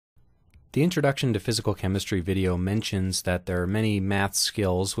The Introduction to Physical Chemistry video mentions that there are many math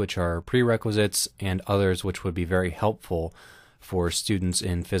skills which are prerequisites and others which would be very helpful for students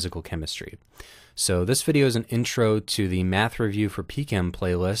in physical chemistry. So this video is an intro to the Math Review for PChem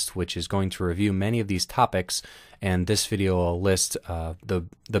playlist, which is going to review many of these topics, and this video will list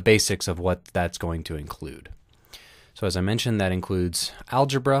the basics of what that's going to include. So as I mentioned, that includes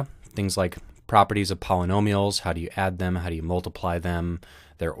algebra, things like properties of polynomials, how do you add them, how do you multiply them,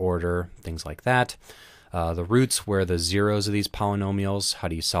 their order, things like that. The roots, where the zeros of these polynomials, how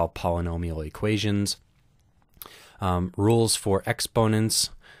do you solve polynomial equations. Rules for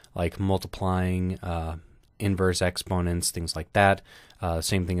exponents, like multiplying inverse exponents, things like that.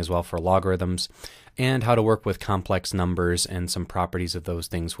 Same thing as well for logarithms. And how to work with complex numbers and some properties of those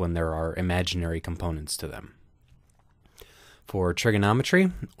things when there are imaginary components to them. For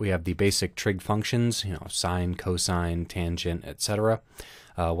trigonometry, we have the basic trig functions, sine, cosine, tangent, etc.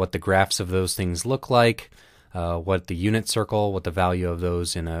 What the graphs of those things look like, what the unit circle, what the value of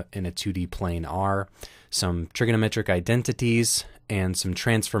those in a 2D plane are, some trigonometric identities, and some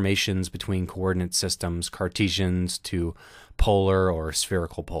transformations between coordinate systems, Cartesians to polar or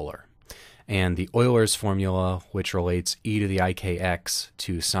spherical polar. And the Euler's formula, which relates e to the ikx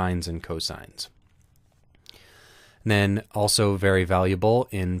to sines and cosines. And then also very valuable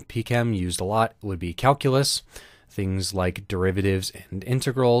in PChem, used a lot, would be calculus, things like derivatives and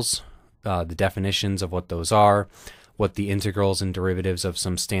integrals, the definitions of what those are, what the integrals and derivatives of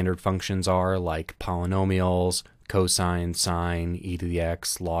some standard functions are, like polynomials, cosine, sine, e to the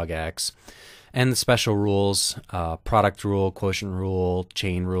x, log x, and the special rules, product rule, quotient rule,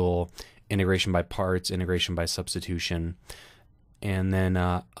 chain rule, integration by parts, integration by substitution, and then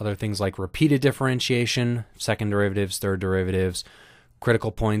other things like repeated differentiation, second derivatives, third derivatives,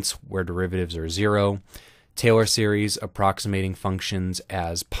 critical points where derivatives are zero, Taylor series approximating functions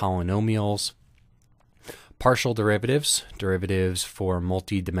as polynomials, partial derivatives, derivatives for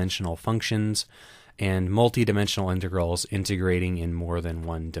multi-dimensional functions, and multi-dimensional integrals integrating in more than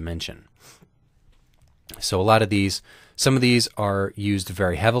one dimension. So a lot of these, some of these are used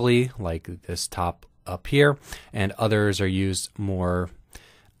very heavily, like this top up here, and others are used more,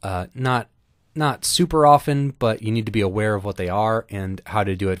 not super often, but you need to be aware of what they are and how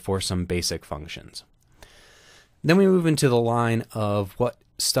to do it for some basic functions. Then we move into the line of what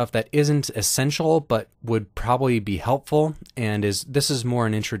stuff that isn't essential but would probably be helpful, and this is more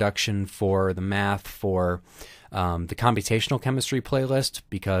an introduction for the math for the computational chemistry playlist,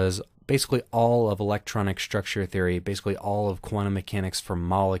 because basically all of electronic structure theory, basically all of quantum mechanics for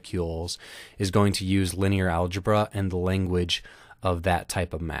molecules is going to use linear algebra and the language of that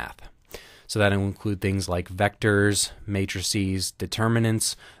type of math. So that will include things like vectors, matrices,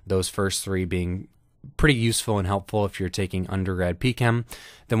 determinants, those first three being pretty useful and helpful if you're taking undergrad PChem.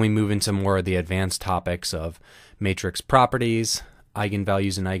 Then we move into more of the advanced topics of matrix properties,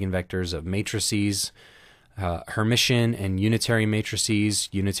 eigenvalues and eigenvectors of matrices, Hermitian and unitary matrices,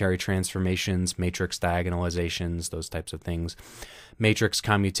 unitary transformations, matrix diagonalizations, those types of things, matrix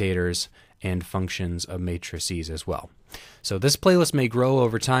commutators, and functions of matrices as well. So this playlist may grow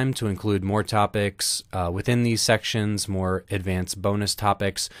over time to include more topics within these sections, more advanced bonus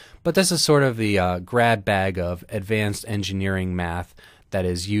topics, but this is sort of the grab bag of advanced engineering math that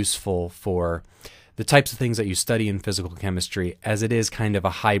is useful for the types of things that you study in physical chemistry, as it is kind of a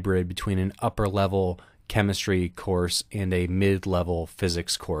hybrid between an upper level chemistry course and a mid-level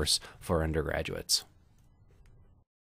physics course for undergraduates.